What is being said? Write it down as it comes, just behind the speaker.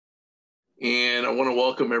And I want to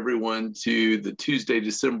welcome everyone to the Tuesday,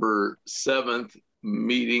 December 7th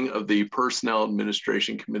meeting of the Personnel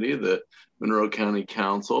Administration Committee of the Monroe County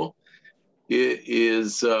Council. It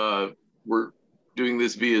is, we're doing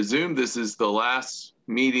this via Zoom. This is the last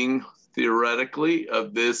meeting, theoretically,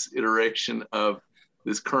 of this iteration of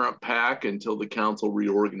this current PAC until the council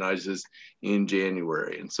reorganizes in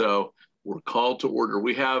January. And so we're called to order.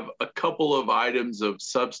 We have a couple of items of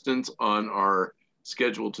substance on our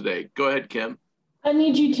schedule today. Go ahead, Kim. I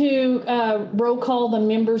need you to roll call the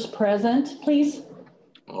members present, please.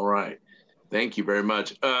 All right. Thank you very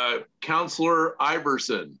much. Councilor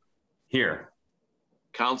Iverson. Here.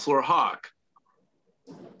 Councilor Hawk.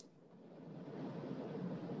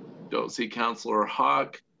 Don't see Councilor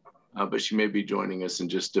Hawk, but she may be joining us in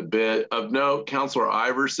just a bit. Of note, Councilor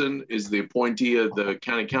Iverson is the appointee of the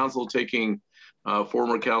County Council, taking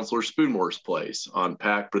former Councilor Spoonmore's place on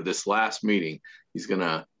PAC for this last meeting. He's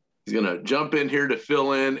gonna jump in here to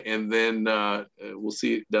fill in, and then we'll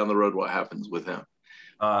see down the road what happens with him.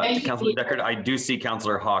 Councilor Deckard, I do see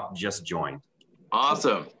Councilor Hawk just joined.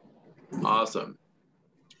 Awesome, awesome.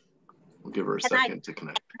 We'll give her a second to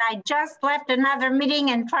connect. I just left another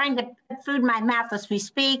meeting and trying to put food in my mouth as we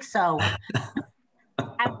speak, so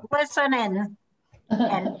I'm listening.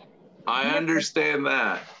 I understand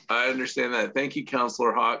that. I understand that. Thank you,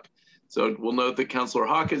 Councilor Hawk. So we'll note that Councilor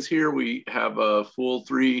Hawk is here. We have a full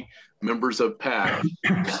 3 members of PAC.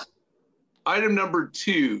 Item number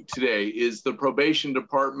 2 today is the probation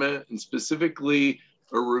department, and specifically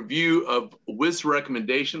a review of WIS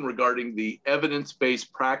recommendation regarding the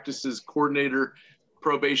evidence-based practices coordinator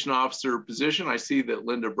probation officer position. I see that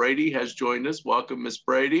Linda Brady has joined us. Welcome, Ms.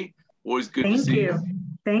 Brady. Always good to see you.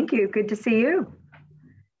 Thank you. Good to see you.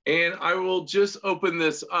 And I will just open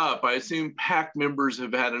this up. I assume PAC members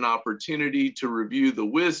have had an opportunity to review the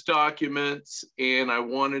WIS documents, and I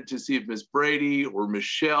wanted to see if Ms. Brady or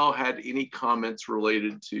Michelle had any comments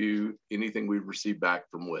related to anything we've received back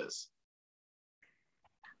from WIS.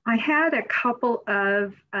 I had a couple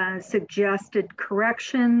of suggested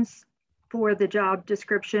corrections for the job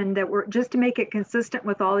description that were just to make it consistent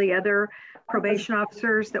with all the other probation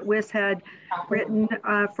officers that WIS had written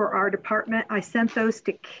for our department. I sent those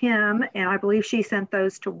to Kim, and I believe she sent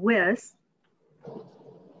those to WIS.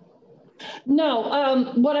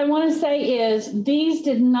 No, what I want to say is these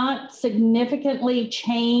did not significantly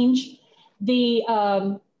change the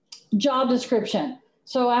job description.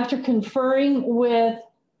 So after conferring with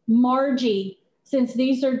Margie, since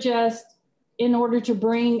these are just in order to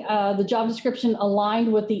bring the job description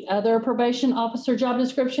aligned with the other probation officer job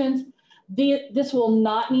descriptions, this will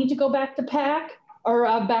not need to go back to PAC or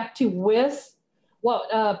back to WIS. What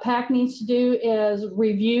PAC needs to do is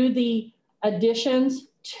review the additions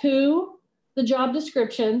to the job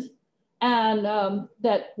descriptions and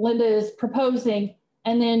that Linda is proposing,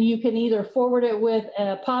 and then you can either forward it with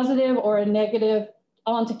a positive or a negative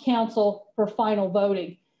onto council for final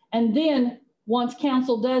voting. And then once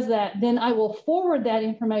council does that, then I will forward that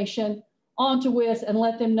information onto WIS and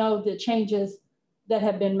let them know the changes that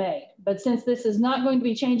have been made. But since this is not going to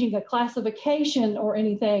be changing a classification or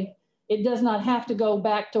anything, it does not have to go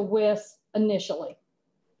back to WIS initially.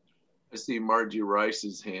 I see Margie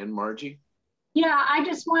Rice's hand. Margie? Yeah, I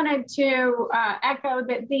just wanted to echo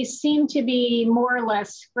that these seem to be more or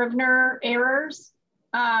less Scrivener errors.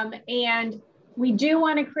 And we do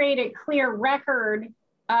want to create a clear record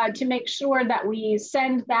to make sure that we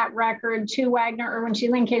send that record to Wagner Irwin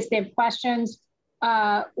Shealy in case they have questions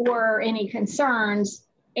or any concerns.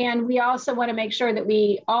 And we also want to make sure that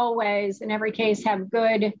we always, in every case, have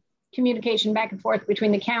good communication back and forth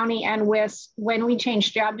between the county and WIS when we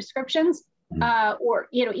change job descriptions, or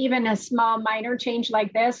even a small minor change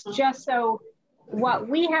like this, just so what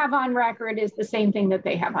we have on record is the same thing that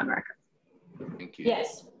they have on record. Thank you.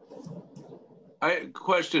 Yes.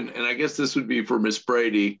 Question, and I guess this would be for Ms.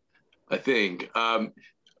 Brady, I think.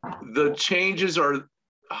 The changes are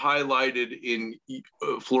highlighted in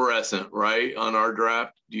fluorescent, right, on our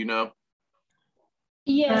draft? Do you know?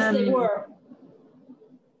 Yes, they were.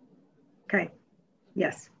 Okay,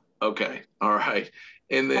 yes. Okay, all right.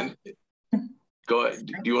 And then, go ahead.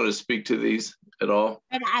 Do you want to speak to these at all?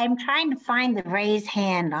 And I'm trying to find the raise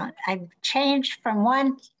hand. I've changed from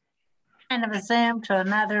one kind of a Zoom to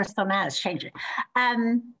another, so now it's changing.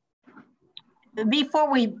 Before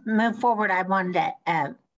we move forward, I wanted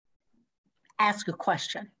to ask a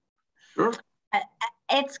question. Sure.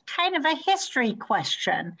 It's kind of a history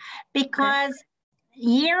question because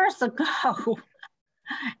years ago,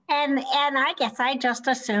 and I guess I just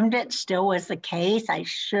assumed it still was the case. I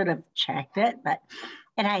should have checked it,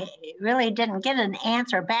 and I really didn't get an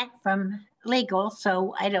answer back from legal,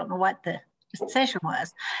 so I don't know what the decision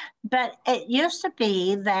was. But it used to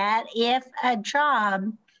be that if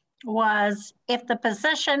the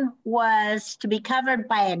position was to be covered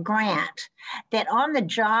by a grant, that on the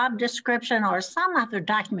job description or some other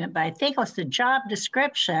document, but I think it was the job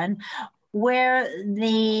description, where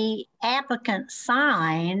the applicant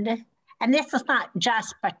signed, and this is not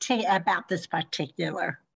just about this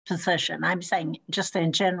particular position, I'm saying just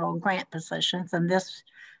in general grant positions, and this,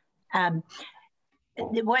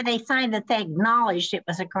 where they signed that they acknowledged it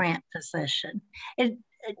was a grant position.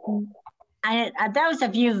 Those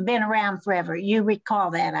of you who've been around forever, you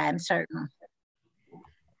recall that, I'm certain.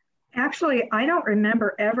 Actually, I don't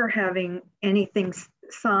remember ever having anything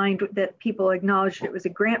signed that people acknowledged it was a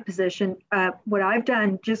grant position. What I've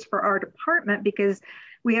done just for our department, because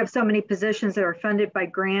we have so many positions that are funded by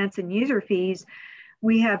grants and user fees,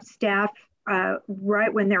 we have staff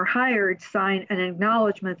right when they're hired sign an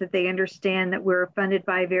acknowledgement that they understand that we're funded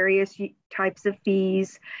by various types of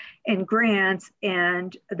fees and grants,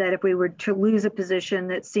 and that if we were to lose a position,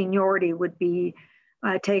 that seniority would be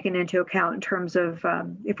taken into account in terms of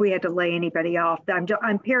if we had to lay anybody off.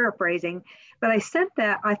 I'm paraphrasing, but I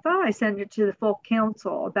thought I sent it to the full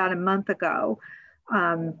council about a month ago,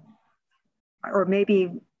 or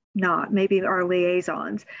maybe not, maybe our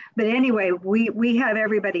liaisons. But anyway, we have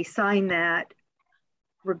everybody sign that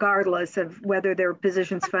regardless of whether their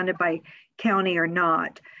position's funded by county or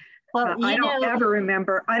not. Well, I don't ever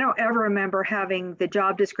remember having the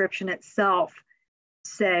job description itself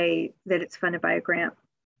say that it's funded by a grant.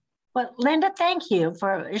 Well, Linda, thank you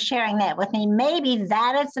for sharing that with me. Maybe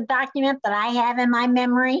that is the document that I have in my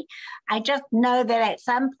memory. I just know that at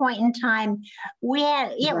some point in time,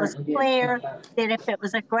 it was clear that if it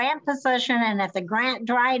was a grant position and if the grant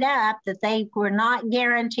dried up, that they were not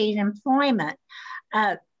guaranteed employment.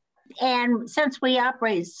 And since we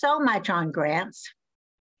operate so much on grants,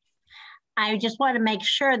 I just want to make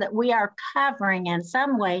sure that we are covering in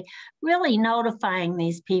some way, really notifying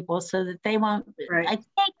these people so that they won't. Right. I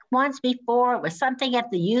think once before it was something at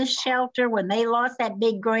the youth shelter when they lost that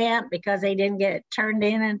big grant because they didn't get it turned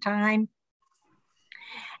in time.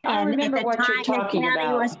 I remember at the what time, you're talking the county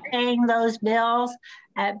about. was paying those bills,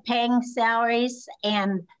 paying salaries.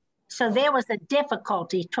 And so there was a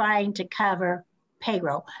difficulty trying to cover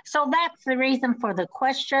payroll. So that's the reason for the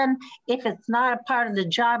question. If it's not a part of the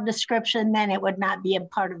job description, then it would not be a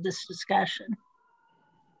part of this discussion.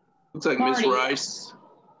 Looks like Ms. Rice.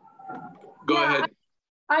 Go ahead.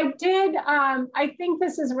 I did, I think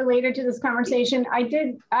this is related to this conversation. I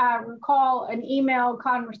did recall an email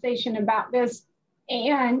conversation about this,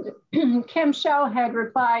 and Kim Shell had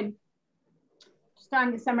replied just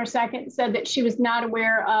on December 2nd, said that she was not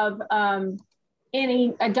aware of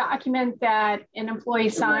a document that an employee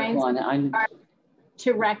signs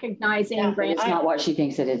to recognizing grants. It's not what she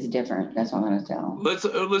thinks it is different. That's what I'm going to tell.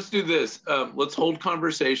 Let's do this. Let's hold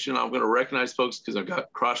conversation. I'm going to recognize folks because I've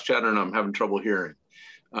got cross chatter and I'm having trouble hearing.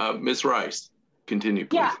 Ms. Rice, continue,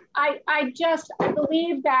 please. Yeah, I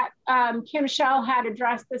believe that Kim Shell had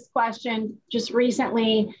addressed this question just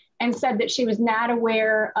recently and said that she was not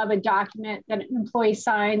aware of a document that an employee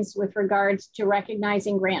signs with regards to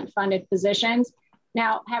recognizing grant-funded positions.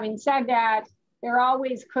 Now, having said that, there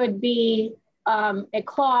always could be a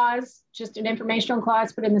clause, just an informational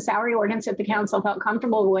clause put in the salary ordinance if the council felt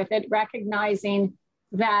comfortable with it, recognizing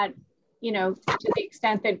that, you know, to the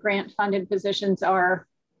extent that grant-funded positions are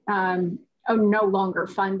no longer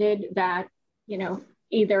funded, that, you know,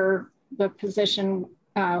 either the position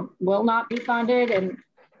will not be funded and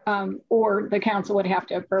or the council would have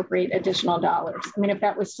to appropriate additional dollars. I mean, if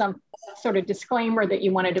that was some sort of disclaimer that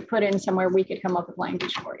you wanted to put in somewhere, we could come up with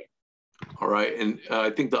language for you. All right, and I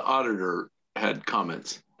think the auditor had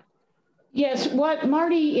comments. Yes, what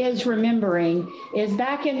Marty is remembering is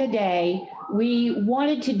back in the day, we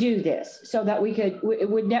wanted to do this so that we could,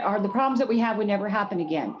 the problems that we have would never happen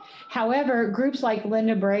again. However, groups like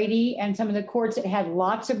Linda Brady and some of the courts that had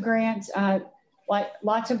lots of grants,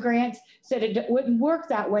 said it wouldn't work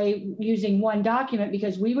that way using one document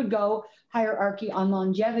because we would go hierarchy on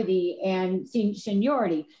longevity and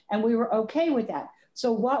seniority, and we were okay with that.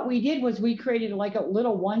 So what we did was we created like a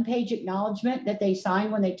little one-page acknowledgement that they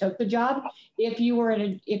signed when they took the job. If you were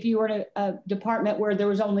in a department where there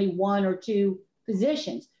was only one or two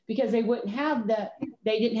positions, because they didn't have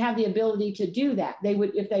the ability to do that. They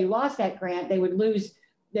would, if they lost that grant, they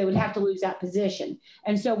would have to lose that position.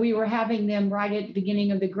 And so we were having them right at the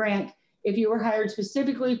beginning of the grant. If you were hired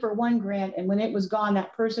specifically for one grant and when it was gone,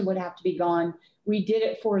 that person would have to be gone. We did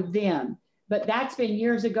it for them. But that's been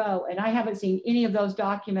years ago, and I haven't seen any of those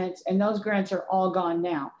documents, and those grants are all gone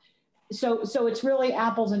now. So it's really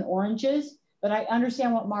apples and oranges. but I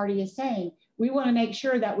understand what Marty is saying. We want to make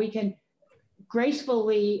sure that we can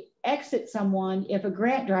gracefully exit someone if a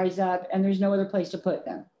grant dries up and there's no other place to put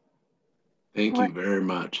them. Thank you very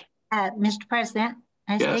much. Mr. President,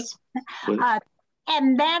 yes,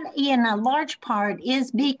 and that in a large part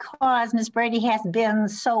is because Ms. Brady has been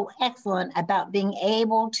so excellent about being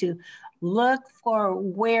able to look for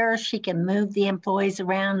where she can move the employees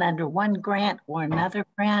around under one grant or another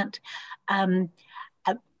grant.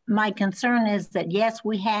 My concern is that, yes,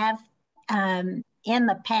 we have in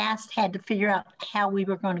the past had to figure out how we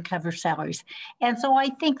were going to cover salaries. And so I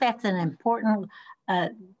think that's an important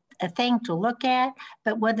a thing to look at,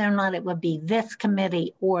 but whether or not it would be this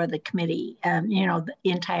committee or the committee, you know,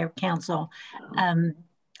 the entire council.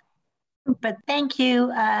 But thank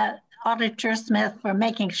you, Auditor Smith, for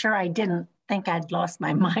making sure I didn't think I'd lost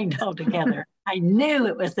my mind altogether. I knew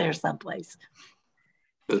it was there someplace.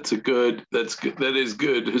 That's good. That is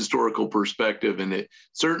good historical perspective, and it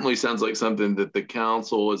certainly sounds like something that the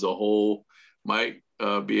council as a whole might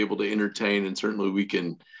be able to entertain, and certainly we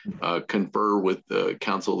can confer with the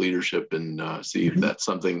council leadership and see if that's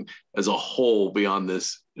something as a whole beyond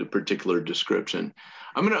this particular description.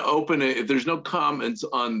 I'm going to open it. If there's no comments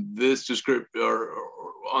on this description or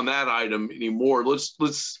on that item anymore, let's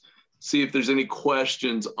see if there's any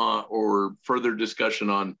questions on or further discussion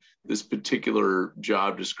on this particular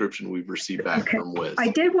job description we've received back from Wiz.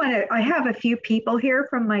 I have a few people here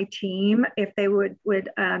from my team, if they would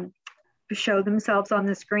show themselves on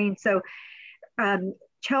the screen. So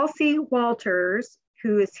Chelsea Walters,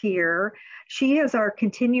 who is here, she is our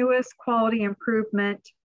continuous quality improvement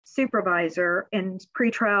supervisor and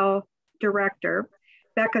pretrial director.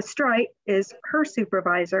 Becca Strite is her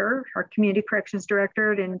supervisor, our community corrections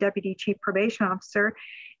director and deputy chief probation officer.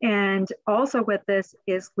 And also with this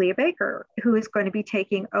is Leah Baker, who is going to be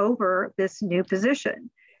taking over this new position.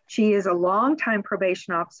 She is a longtime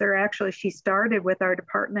probation officer. Actually, she started with our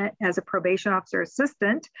department as a probation officer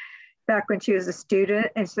assistant back when she was a student.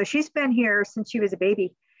 And so she's been here since she was a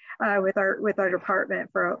baby with our department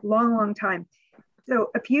for a long, long time.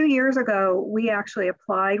 So a few years ago, we actually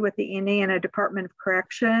applied with the Indiana Department of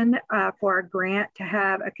Correction for a grant to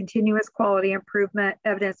have a continuous quality improvement,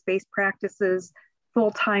 evidence-based practices,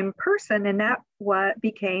 full-time person. And that what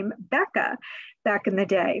became Becca back in the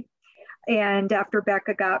day. And after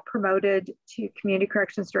Becca got promoted to community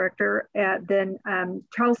corrections director, then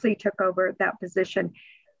Chelsea took over that position.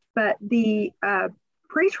 But the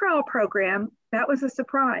pretrial program, that was a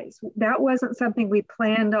surprise. That wasn't something we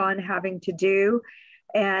planned on having to do.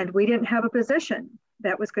 And we didn't have a position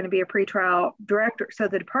that was going to be a pretrial director. So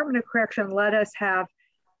the Department of Correction let us have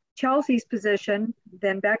Chelsea's position,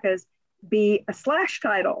 then Becca's, be a slash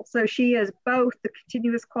title. So she is both the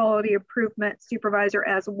continuous quality improvement supervisor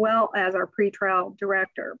as well as our pretrial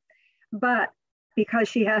director. But because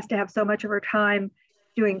she has to have so much of her time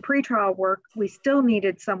doing pretrial work, we still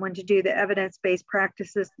needed someone to do the evidence-based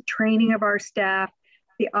practices, the training of our staff,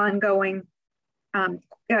 the ongoing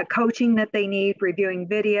coaching that they need, reviewing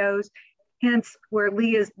videos, hence where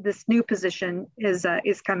this new position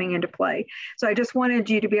is coming into play. So I just wanted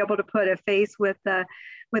you to be able to put a face with the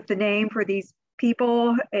name for these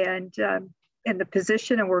people and the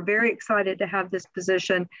position, and we're very excited to have this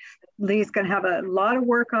position. Lee's going to have a lot of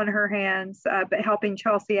work on her hands, but helping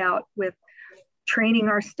Chelsea out with training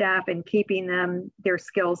our staff and keeping their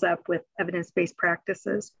skills up with evidence-based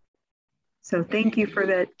practices. So thank you for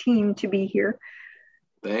the team to be here.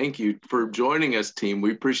 Thank you for joining us, team.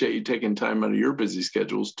 We appreciate you taking time out of your busy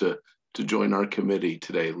schedules to join our committee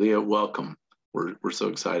today. Leah, welcome. We're so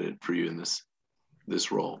excited for you in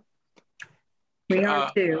this role. We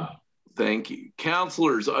are too. Thank you.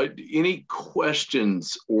 Counselors, any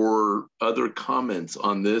questions or other comments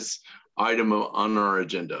on this item on our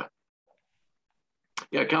agenda?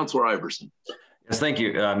 Yeah, Counselor Iverson. Yes, thank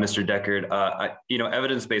you, Mr. Deckard.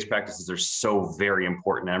 Evidence-based practices are so very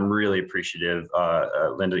important. I'm really appreciative,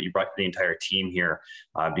 Linda, that you brought the entire team here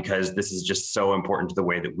because this is just so important to the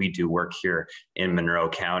way that we do work here in Monroe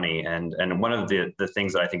County. And one of the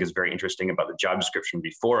things that I think is very interesting about the job description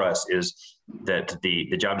before us is that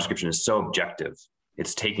the job description is so objective.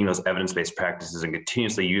 It's taking those evidence-based practices and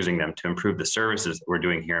continuously using them to improve the services that we're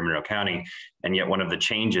doing here in Monroe County. And yet one of the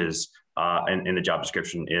changes in the job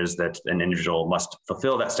description is that an individual must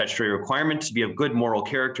fulfill that statutory requirement to be of good moral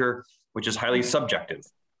character, which is highly subjective.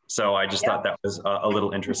 So I just thought that was a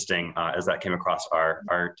little interesting as that came across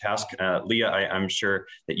our task. Leah, I'm sure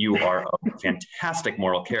that you are a fantastic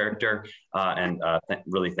moral character and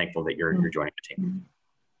really thankful that you're joining the team.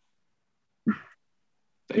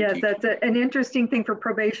 Yes, that's an interesting thing for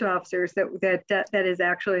probation officers that is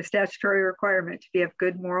actually a statutory requirement to be of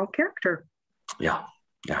good moral character. Yeah.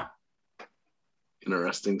 Yeah.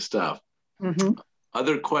 Interesting stuff. Mm-hmm.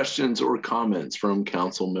 Other questions or comments from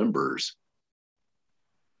council members?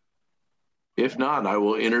 If not, I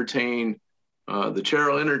will entertain, the chair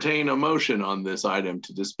will entertain a motion on this item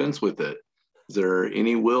to dispense with it. Is there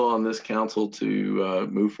any will on this council to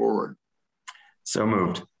move forward? So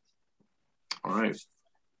moved. All right.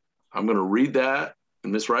 I'm going to read that.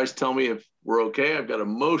 And Ms. Rice, tell me if we're okay. I've got a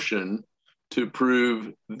motion to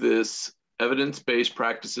approve this evidence-based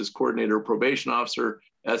practices coordinator, probation officer,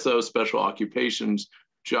 SO, special occupations,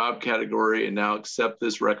 job category, and now accept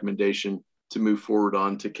this recommendation to move forward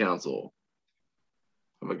on to council.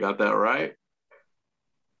 Have I got that right?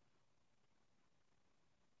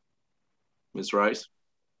 Ms. Rice?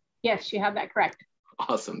 Yes, you have that correct.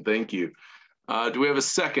 Awesome, thank you. Do we have a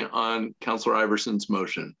second on Councilor Iverson's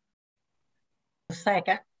motion?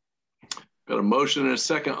 Second. Got a motion and a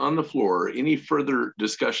second on the floor. Any further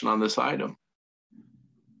discussion on this item?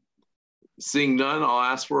 Seeing none, I'll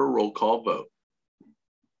ask for a roll call vote.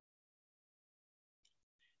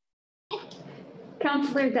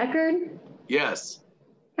 Councilor Deckard? Yes.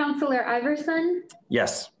 Councilor Iverson?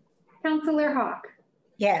 Yes. Councilor Hawk?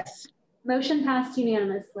 Yes. Motion passed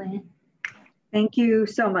unanimously. Thank you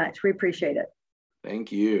so much. We appreciate it.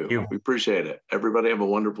 Thank you. Thank you. We appreciate it. Everybody have a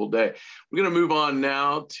wonderful day. We're going to move on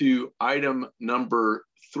now to item number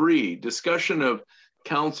 3, discussion of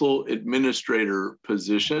council administrator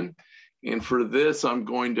position. And for this, I'm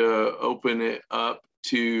going to open it up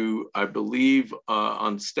to, I believe,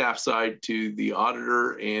 on staff side to the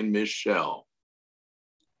auditor and Ms. Shell.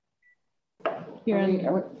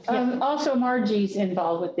 Also, Margie's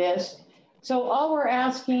involved with this. So all we're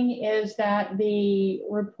asking is that the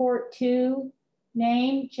report 2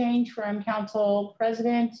 name change from council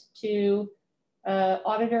president to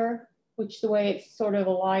auditor, which the way it's sort of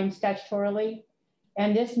aligned statutorily.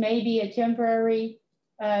 And this may be a temporary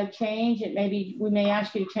change. It may be, we may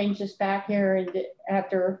ask you to change this back here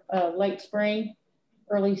after late spring,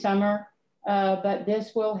 early summer. But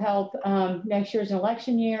this will help next year's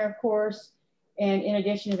election year, of course. And in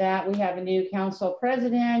addition to that, we have a new council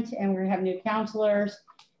president and we're gonna have new councilors.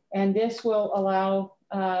 And this will allow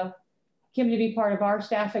Kim to be part of our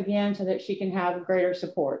staff again so that she can have greater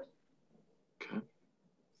support. Okay.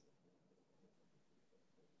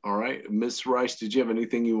 All right, Ms. Rice, did you have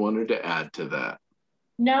anything you wanted to add to that?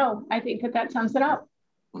 No, I think that sums it up.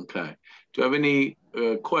 Okay. Do you have any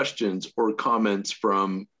questions or comments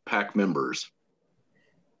from PAC members?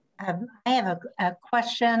 I have a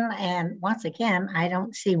question, and once again, I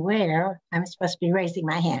don't see where I'm supposed to be raising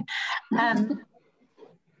my hand.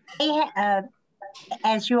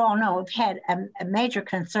 As you all know, we've had a major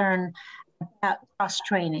concern about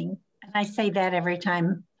cross-training, and I say that every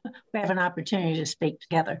time we have an opportunity to speak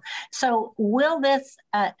together. So will this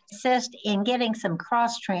assist in getting some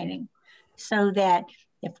cross-training so that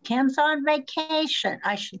if Kim's on vacation,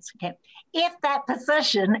 I should say, if that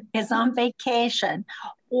position is on vacation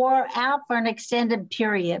or out for an extended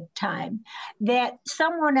period of time, that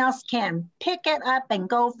someone else can pick it up and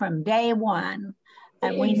go from day one.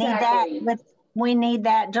 And Exactly. we need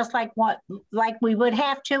that just like we would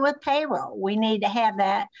have to with payroll. We need to have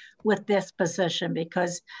that with this position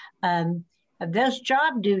because those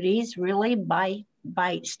job duties really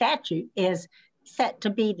by statute is set to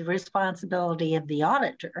be the responsibility of the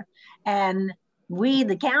auditor. And we,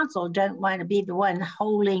 the council, don't want to be the one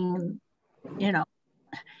holding,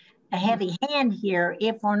 a heavy hand here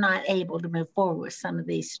if we're not able to move forward with some of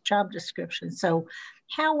these job descriptions. So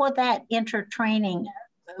how will that intertraining,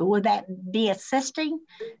 would that be assisting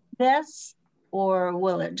this, or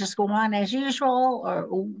will it just go on as usual, or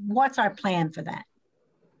what's our plan for that?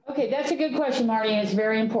 Okay, that's a good question, Marty, and it's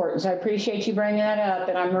very important. So I appreciate you bringing that up,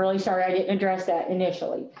 and I'm really sorry I didn't address that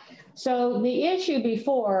initially. So the issue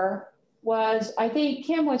before was, I think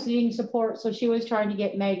Kim was needing support, so she was trying to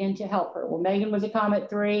get Megan to help her. Well, Megan was a Comet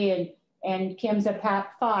 3 and Kim's a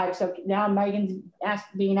PAC 5. So now Megan's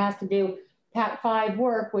being asked to do PAC 5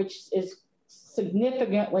 work, which is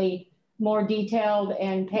significantly more detailed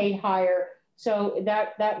and paid higher. So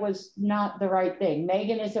that was not the right thing.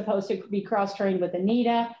 Megan is supposed to be cross-trained with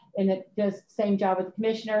Anita and it does the same job with the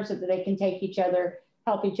commissioner so that they can take each other,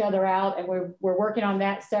 help each other out. And we're working on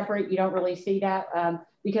that separate. You don't really see that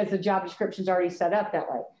because the job description is already set up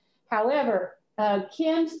that way. However,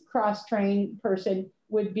 Kim's cross-trained person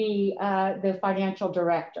would be the financial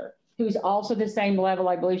director, who's also the same level.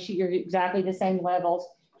 I believe you're exactly the same levels.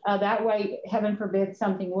 That way, heaven forbid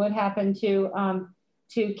something would happen to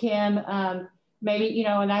Kim. Maybe,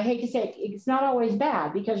 and I hate to say it's not always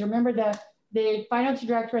bad because remember the financial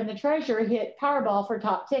director and the treasurer hit Powerball for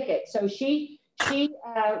top ticket. So she she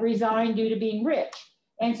resigned due to being rich.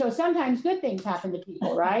 And so sometimes good things happen to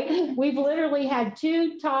people, right? We've literally had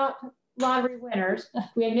 2 top lottery winners.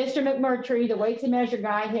 We had Mr. McMurtry, the weights and measure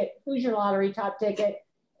guy, hit Hoosier Lottery top ticket,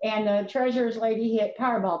 and the treasurer's lady hit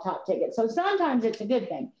Powerball top ticket. So sometimes it's a good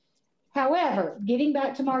thing. However, getting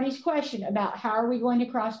back to Marty's question about how are we going to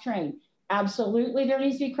cross-train, absolutely there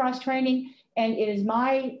needs to be cross-training, and it is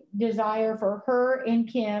my desire for her and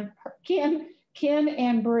Kim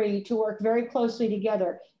and Bree to work very closely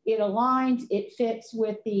together. It aligns, it fits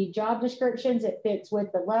with the job descriptions, it fits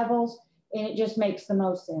with the levels, and it just makes the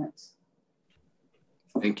most sense.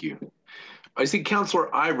 Thank you. I see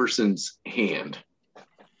Councilor Iverson's hand.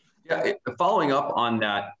 Yeah, following up on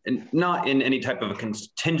that, and not in any type of a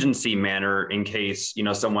contingency manner in case, you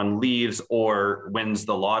know, someone leaves or wins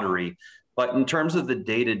the lottery, but in terms of the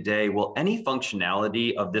day-to-day, will any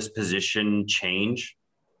functionality of this position change?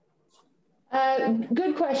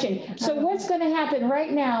 Good question. So what's going to happen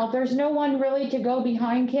right now, there's no one really to go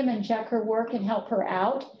behind Kim and check her work and help her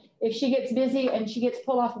out if she gets busy and she gets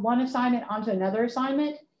pulled off one assignment onto another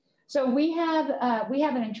assignment. So we have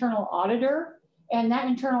an internal auditor, and that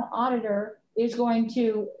internal auditor is going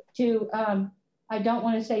to I don't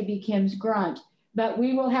want to say be Kim's grunt, but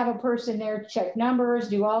we will have a person there to check numbers,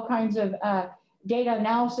 do all kinds of data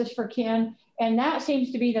analysis for Kim. And that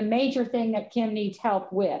seems to be the major thing that Kim needs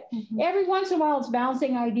help with. Every once in a while, it's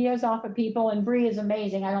bouncing ideas off of people, and Bree is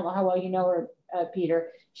amazing. I don't know how well you know her, Peter.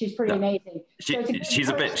 She's pretty amazing. She's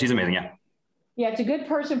amazing, yeah. Yeah, it's a good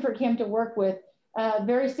person for Kim to work with.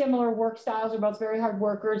 Very similar work styles. They're both very hard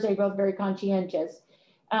workers. They're both very conscientious.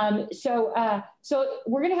 So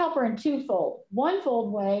we're going to help her in twofold.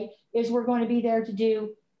 One-fold way is we're going to be there to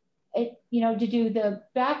do to do the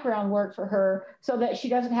background work for her so that she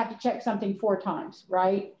doesn't have to check something 4 times,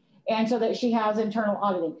 right? And so that she has internal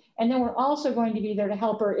auditing. And then we're also going to be there to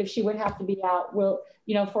help her if she would have to be out,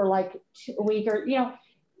 for like a week or,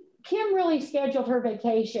 Kim really scheduled her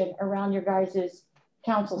vacation around your guys'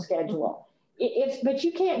 council schedule. But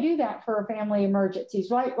you can't do that for family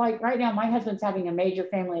emergencies, right? Like right now, my husband's having a major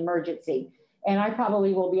family emergency, and I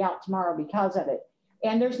probably will be out tomorrow because of it.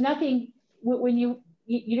 And there's nothing, when you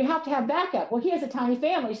have to have backup. Well, he has a tiny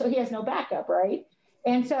family, so he has no backup, right?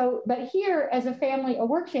 And so, but here as a family, a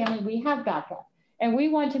work family, we have backup. And we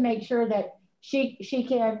want to make sure that she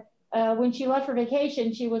can, when she left for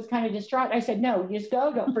vacation, she was kind of distraught. I said, no, just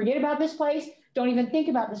go, don't forget about this place. Don't even think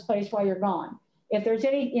about this place while you're gone. If there's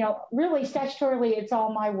any, really statutorily, it's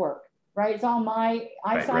all my work, right? It's all I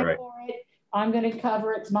signed for it. I'm going to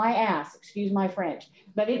cover it. It's my ass, excuse my French,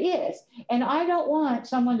 but it is. And I don't want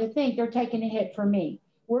someone to think they're taking a hit for me.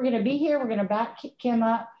 We're going to be here. We're going to back Kim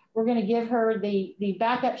up. We're going to give her the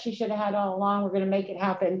backup she should have had all along. We're going to make it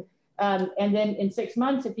happen. And then in 6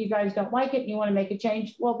 months, if you guys don't like it and you want to make a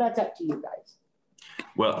change, well, that's up to you guys.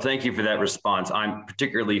 Well, thank you for that response. I'm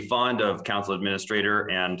particularly fond of council administrator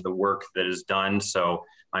and the work that is done. So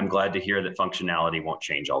I'm glad to hear that functionality won't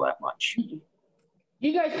change all that much.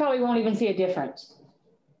 You guys probably won't even see a difference.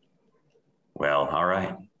 Well, all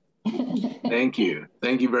right. Thank you.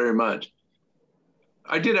 Thank you very much.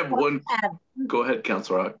 I did have one. Go ahead,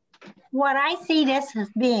 Councilor Hawk. What I see this as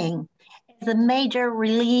being is a major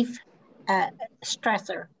relief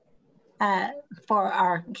stressor for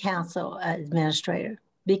our council administrator,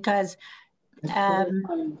 because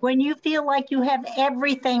when you feel like you have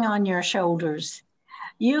everything on your shoulders,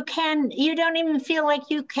 you don't even feel like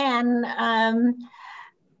you can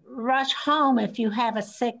rush home if you have a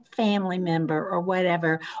sick family member or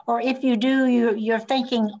whatever, or if you do, you're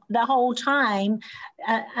thinking the whole time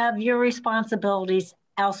of your responsibilities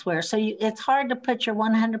elsewhere. So it's hard to put your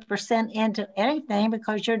 100% into anything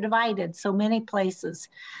because you're divided so many places.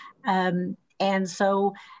 And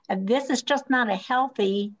so this is just not a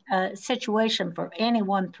healthy situation for any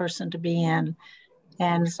one person to be in.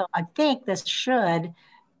 And so I think this should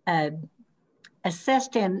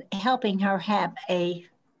assist in helping her have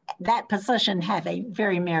that position have a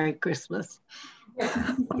very Merry Christmas.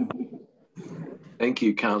 Thank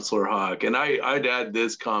you, Councilor Hawk. And I'd add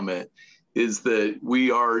this comment is that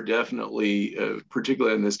we are definitely,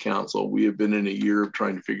 particularly in this council, we have been in a year of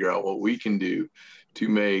trying to figure out what we can do to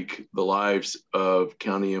make the lives of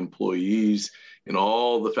county employees and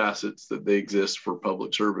all the facets that they exist for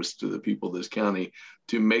public service to the people of this county,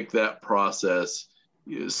 to make that process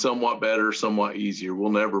somewhat better, somewhat easier.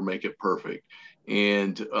 We'll never make it perfect.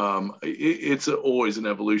 And it's always an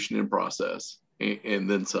evolution in process, and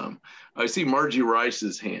then some. I see Margie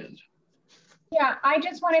Rice's hand. Yeah, I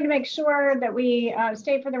just wanted to make sure that we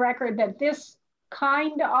state for the record that this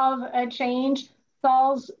kind of a change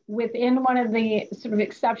falls within one of the sort of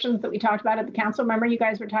exceptions that we talked about at the council. Remember, you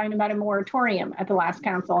guys were talking about a moratorium at the last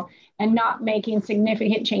council and not making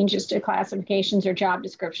significant changes to classifications or job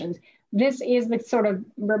descriptions. This is the sort of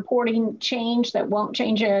reporting change that won't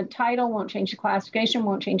change a title, won't change a classification,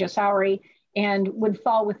 won't change a salary, and would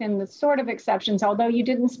fall within the sort of exceptions, although you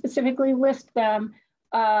didn't specifically list them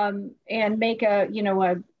and make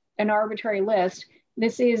an arbitrary list.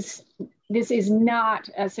 This is not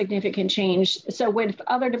a significant change. So when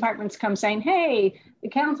other departments come saying, hey, the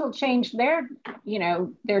council changed their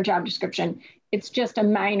job description, it's just a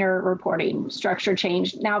minor reporting structure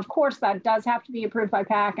change. Now, of course, that does have to be approved by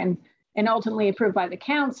PAC and ultimately approved by the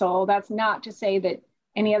council. That's not to say that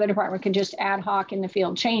any other department can just ad hoc in the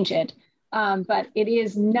field change it. But it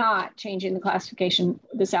is not changing the classification,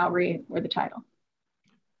 the salary, or the title.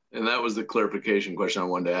 And that was the clarification question I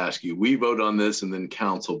wanted to ask you. We vote on this and then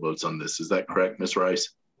council votes on this. Is that correct, Ms. Rice?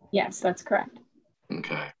 Yes, that's correct.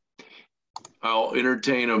 Okay. I'll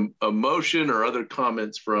entertain a motion or other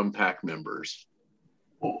comments from PAC members.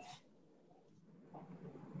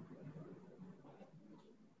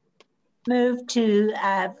 Move to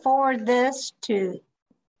forward this to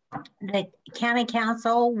the county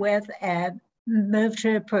council with a move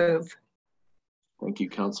to approve. Thank you,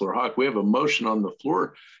 Councilor Hawk. We have a motion on the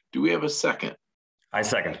floor. Do we have a second? I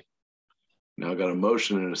second. Now got a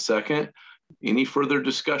motion and a second. Any further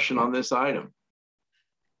discussion on this item?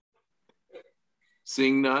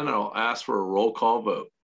 Seeing none, I'll ask for a roll call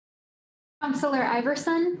vote. Councilor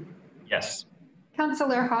Iverson? Yes.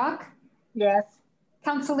 Councilor Hawk? Yes.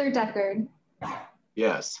 Councilor Deckard?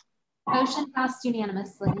 Yes. Motion passed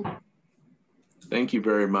unanimously. Thank you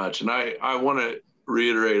very much. And I want to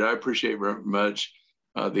reiterate, I appreciate very much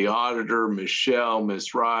the auditor, Michelle,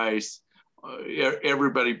 Ms. Rice,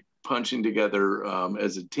 everybody punching together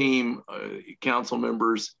as a team, council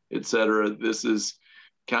members, et cetera. This is,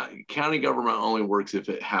 county government only works if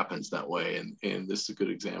it happens that way. And this is a good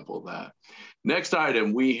example of that. Next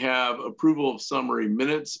item, we have approval of summary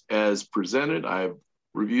minutes as presented. I have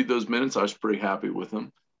reviewed those minutes. I was pretty happy with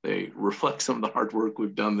them. They reflect some of the hard work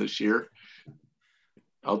we've done this year.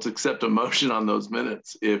 I'll accept a motion on those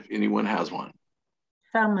minutes if anyone has one.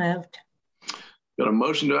 So moved. Got a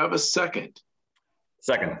motion. Do I have a second?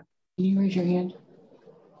 Second. Can you raise your hand?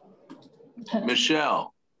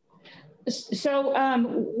 Michelle.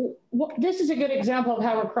 So this is a good example of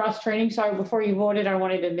how we're cross-training. Sorry, before you voted, I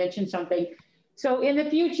wanted to mention something. So in the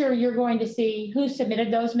future, you're going to see who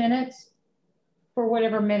submitted those minutes for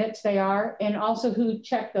whatever minutes they are, and also who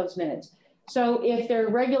checked those minutes. So if they're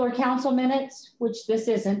regular council minutes, which this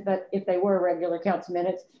isn't, but if they were regular council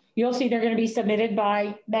minutes, you'll see they're going to be submitted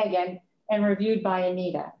by Megan and reviewed by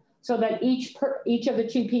Anita, so that each of the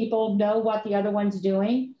two people know what the other one's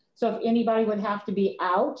doing. So if anybody would have to be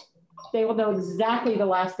out, they will know exactly the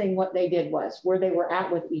last thing what they did was, where they were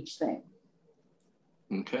at with each thing.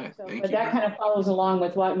 Okay, so, thank you. But that kind of follows along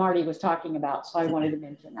with what Marty was talking about, so I wanted to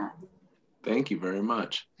mention that. Thank you very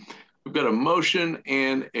much. We've got a motion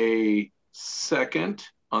and a second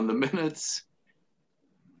on the minutes.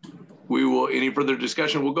 We will, any further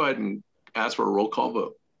discussion, we'll go ahead and ask for a roll call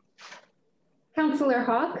vote. Councilor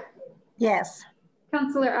Hawk? Yes.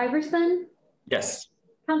 Councilor Iverson? Yes.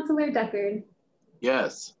 Councilor Deckard?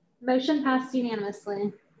 Yes. Motion passed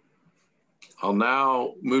unanimously. I'll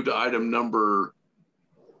now move to item number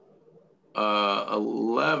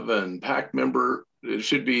 11, PAC member. It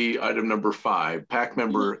should be item number 5, PAC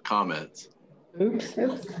member comments. Oops.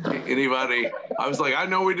 Anybody? I was like, I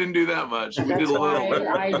know we didn't do that much. We did a little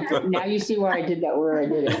bit. Now you see why I did that, where I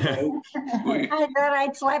did it. Right? I thought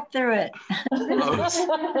I'd slept through it.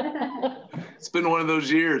 It's been one of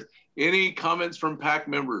those years. Any comments from PAC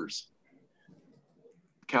members?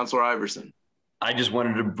 Councilor Iverson. I just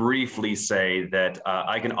wanted to briefly say that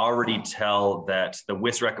I can already tell that the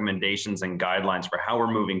WIS recommendations and guidelines for how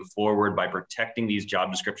we're moving forward by protecting these job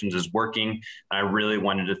descriptions is working. And I really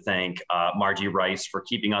wanted to thank Margie Rice for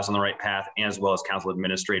keeping us on the right path, as well as Council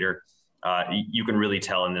Administrator. You can really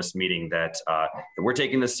tell in this meeting that we're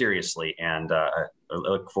taking this seriously, and I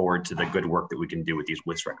look forward to the good work that we can do with these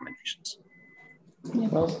WIS recommendations.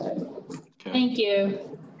 Well said. Okay. Thank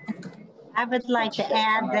you. I would like to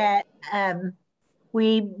add that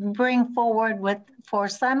we bring forward for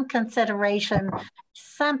some consideration,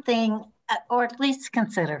 something, or at least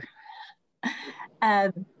consider,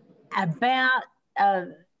 about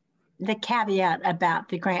the caveat about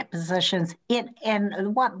the grant positions.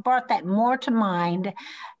 And what brought that more to mind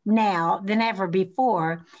now than ever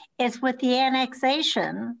before is with the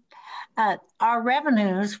annexation our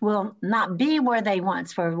revenues will not be where they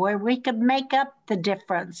once were, where we could make up the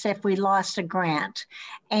difference if we lost a grant.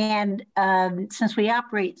 And since we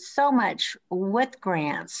operate so much with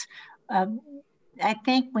grants, I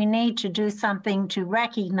think we need to do something to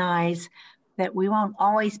recognize that we won't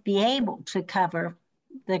always be able to cover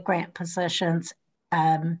the grant positions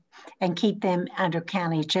and keep them under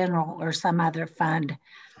county general or some other fund.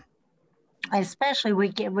 Especially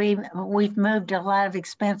we've moved a lot of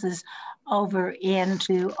expenses over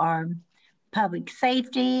into our public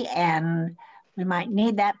safety, and we might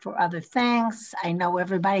need that for other things. I know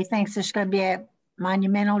everybody thinks there's going to be a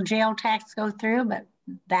monumental jail tax go through, but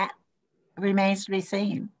that remains to be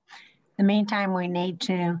seen. In the meantime, we need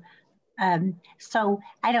to, so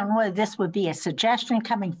I don't know whether this would be a suggestion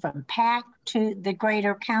coming from PAC to the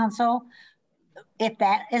greater council, if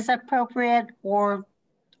that is appropriate or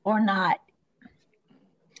not.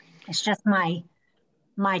 It's just my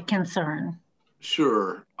concern.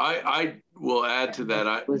 Sure. I will add to that.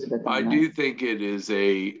 I do think it is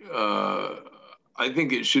I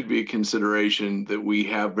think it should be a consideration that we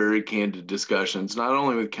have very candid discussions, not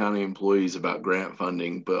only with county employees about grant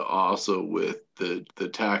funding, but also with the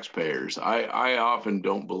taxpayers. I often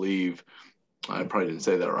don't believe, I probably didn't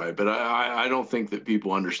say that right, but I don't think that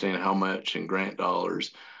people understand how much in grant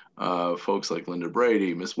dollars folks like Linda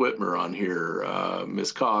Brady, Miss Whitmer on here,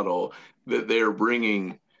 Miss Cottle, that they're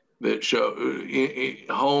bringing that show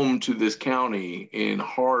home to this county in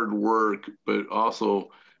hard work, but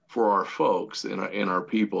also for our folks and our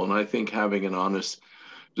people. And I think having an honest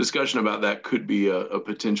discussion about that could be a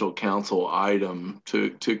potential council item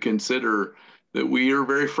to consider, that we are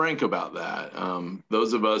very frank about that.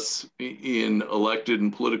 Those of us in elected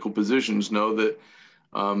and political positions know that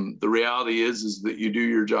the reality is that you do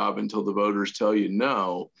your job until the voters tell you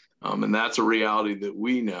no. And that's a reality that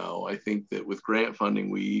we know. I think that with grant funding,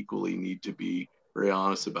 we equally need to be very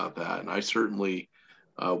honest about that. And I certainly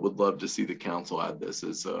would love to see the council add this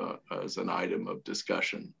as an item of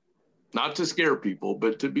discussion, not to scare people,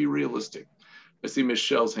 but to be realistic. I see Ms.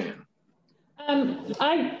 Shell's hand.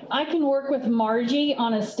 I can work with Margie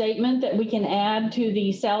on a statement that we can add to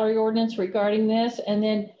the salary ordinance regarding this, and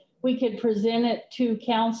then we could present it to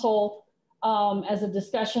council as a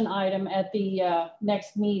discussion item at the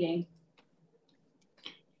next meeting.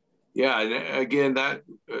 Yeah, and again, that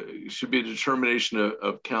should be a determination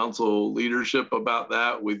of council leadership about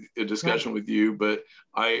that, with a discussion with you. But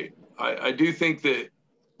I do think that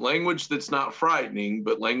language that's not frightening,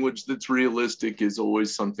 but language that's realistic is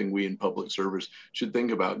always something we in public service should think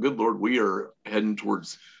about. Good Lord, we are heading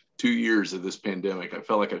towards 2 years of this pandemic. I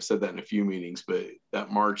felt like I've said that in a few meetings, but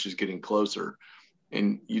that March is getting closer,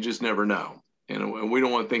 and you just never know. And we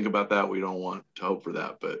don't want to think about that. We don't want to hope for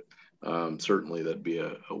that, but certainly that'd be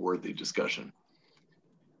a worthy discussion.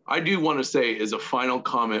 I do want to say, as a final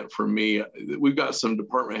comment from me, we've got some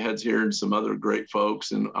department heads here and some other great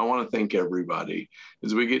folks, and I want to thank everybody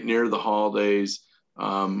as we get near the holidays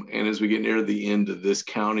and as we get near the end of this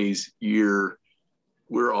county's year.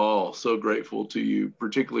 We're all so grateful to you,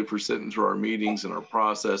 particularly for sitting through our meetings and our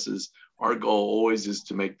processes. Our goal always is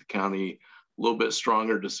to make the county a little bit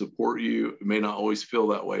stronger, to support you. It may not always feel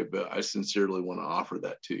that way, but I sincerely want to offer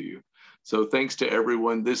that to you. So thanks to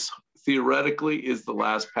everyone. This theoretically is the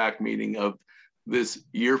last PAC meeting of this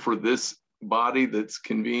year for this body that's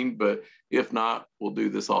convened, but if not, we'll do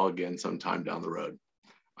this all again sometime down the road.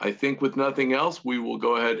 I think with nothing else, we will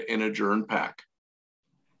go ahead and adjourn PAC.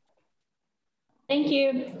 Thank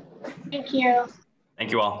you. Thank you.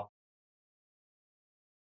 Thank you all.